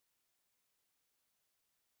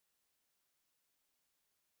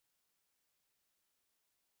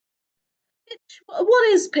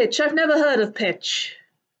What is pitch? I've never heard of pitch.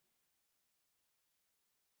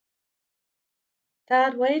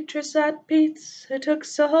 That waitress at Pete's who took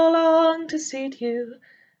so long to seat you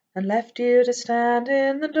and left you to stand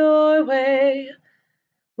in the doorway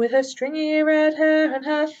with her stringy red hair and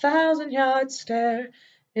her 1,000-yard stare.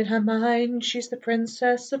 In her mind, she's the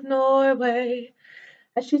Princess of Norway.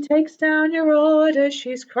 As she takes down your order,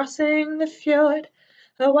 she's crossing the fjord.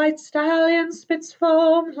 Her white stallion spits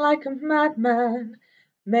foam like a madman.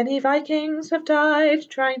 Many Vikings have died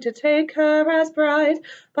trying to take her as bride,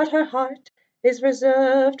 but her heart is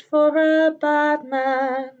reserved for a bad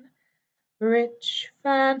man. Rich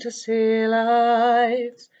fantasy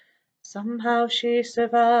lives. Somehow she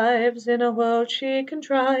survives in a world she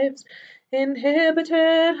contrives.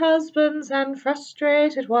 Inhibited husbands and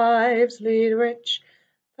frustrated wives lead rich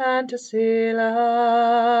fantasy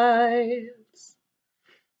lives.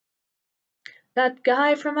 That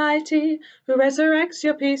guy from IT who resurrects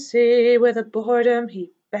your PC with a boredom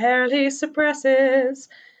he barely suppresses.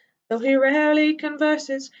 Though he rarely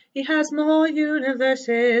converses, he has more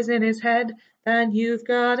universes in his head than you've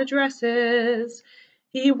got addresses.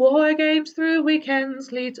 He war games through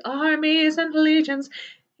weekends, leads armies and legions.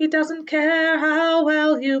 He doesn't care how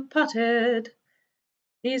well you putted.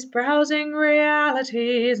 He's browsing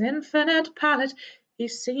reality's infinite palette.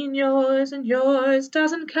 He's seen yours and yours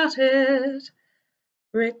doesn't cut it.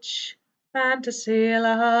 Rich fantasy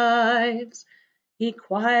lives. He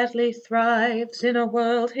quietly thrives in a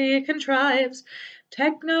world he contrives.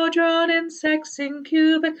 Techno-drone insects in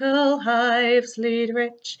cubicle hives lead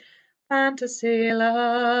rich fantasy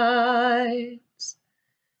lives.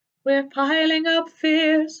 We're piling up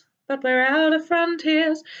fears, but we're out of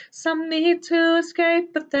frontiers. Some need to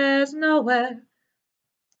escape, but there's nowhere.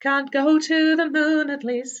 Can't go to the moon, at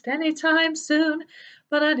least anytime soon,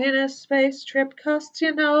 but an inner space trip costs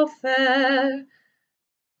you no fare.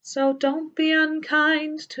 So don't be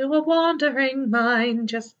unkind to a wandering mind,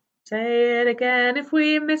 just say it again if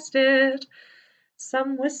we missed it.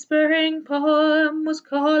 Some whispering poem was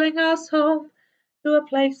calling us home to a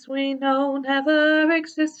place we know never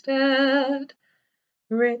existed.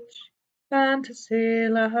 Rich fantasy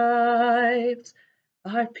lives,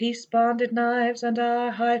 our peace-bonded knives and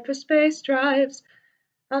our hyperspace drives.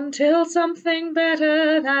 Until something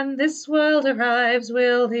better than this world arrives,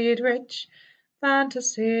 we'll lead rich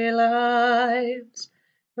fantasy lives.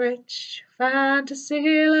 Rich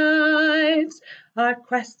fantasy lives, our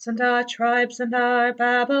quests and our tribes and our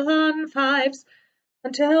Babylon 5s.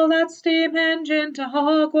 Until that steam engine to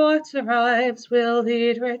Hogwarts arrives, we'll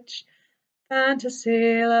lead rich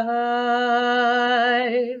fantasy lives.